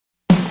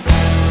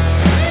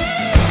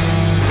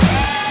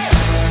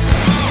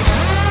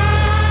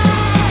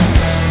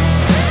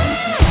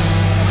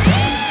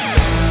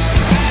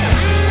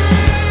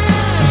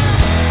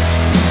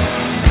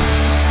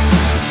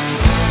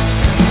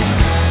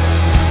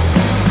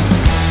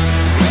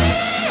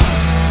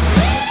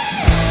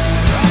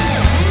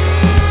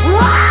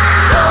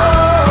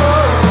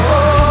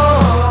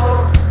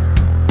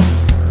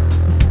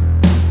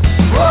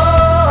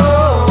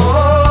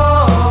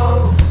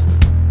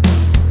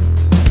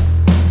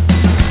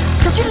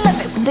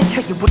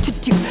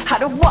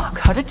to walk,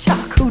 how to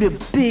talk, who to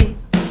be.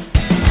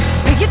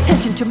 Pay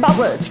attention to my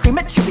words, scream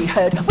it to be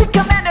heard. We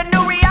command a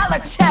new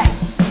reality.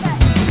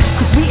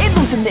 Cause we ain't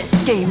losing this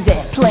game,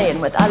 they're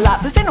playing with our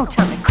lives. This ain't no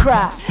time to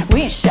cry,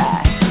 we ain't shy.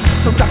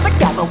 So drop the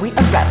gavel, we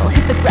unravel,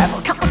 hit the gravel.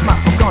 Countless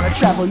miles, we're gonna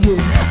travel you.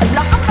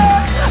 Unlock a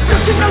bird,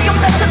 don't you know you're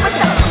messing with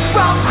the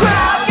wrong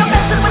crowd? You're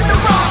messing with the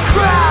wrong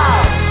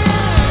crowd.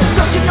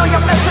 Don't you know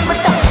you're messing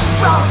with the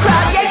wrong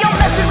crowd? Yeah, you're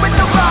messing with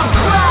the wrong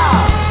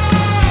crowd.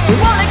 We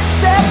won't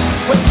accept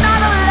what's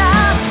not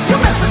allowed.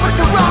 You're messing with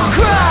the wrong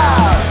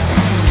crowd.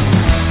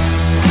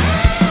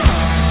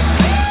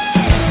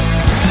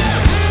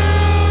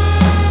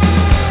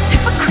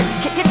 Hypocrites,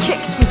 get your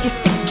kicks with your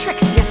sick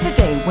tricks.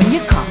 Yesterday when you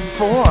caught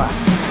for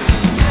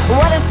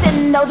what a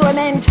sin those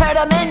women turned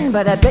them in.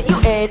 But I bet you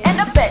ate and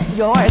I bet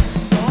yours.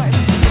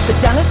 The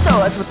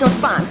dinosaurs with no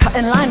spine, cut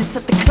in line to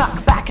set the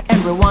clock back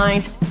and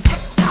rewind.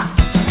 Tick-tock.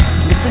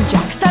 Listen,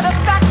 Jack, set us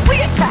back,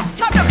 we attack.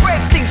 Time to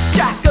break things